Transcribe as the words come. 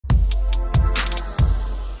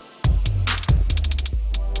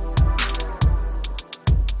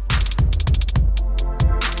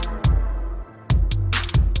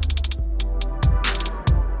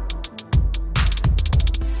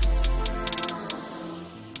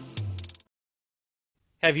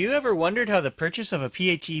Have you ever wondered how the purchase of a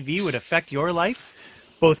PHEV would affect your life,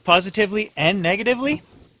 both positively and negatively?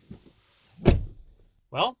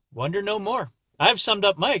 Well, wonder no more. I've summed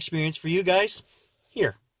up my experience for you guys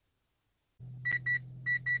here.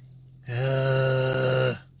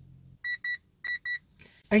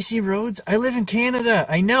 Icy roads? I live in Canada,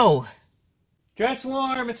 I know. Dress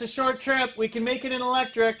warm, it's a short trip. We can make it an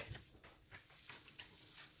electric.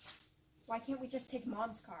 Why can't we just take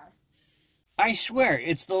Mom's car? I swear,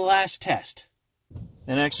 it's the last test.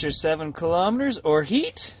 An extra 7 kilometers or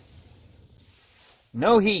heat?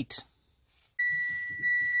 No heat.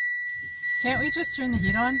 Can't we just turn the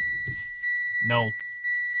heat on? No.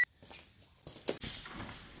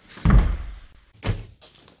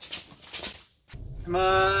 Come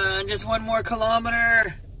on, just 1 more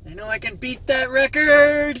kilometer. I know I can beat that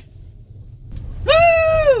record.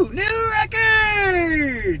 Woo! New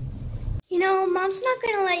record! You know, Mom's not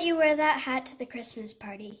going to let you wear that hat to the Christmas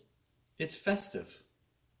party. It's festive.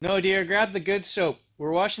 No, dear, grab the good soap.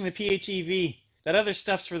 We're washing the PHEV. That other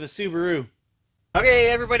stuff's for the Subaru. Okay,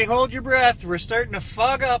 everybody hold your breath. We're starting to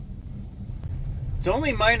fog up. It's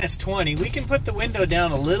only minus 20. We can put the window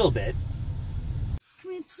down a little bit.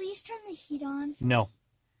 Can we please turn the heat on? No.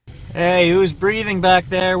 Hey, who's breathing back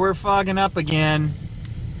there? We're fogging up again.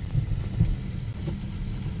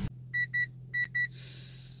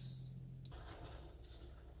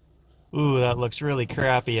 Ooh, that looks really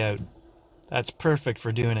crappy out. That's perfect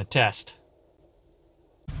for doing a test.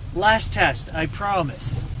 Last test, I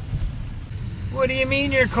promise. What do you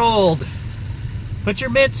mean you're cold? Put your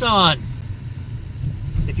mitts on.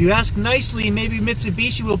 If you ask nicely, maybe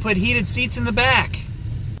Mitsubishi will put heated seats in the back.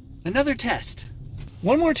 Another test.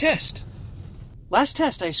 1 more test. Last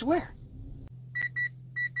test, I swear.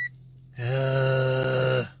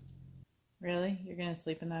 Really? You're gonna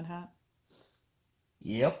sleep in that hat?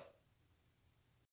 Yep.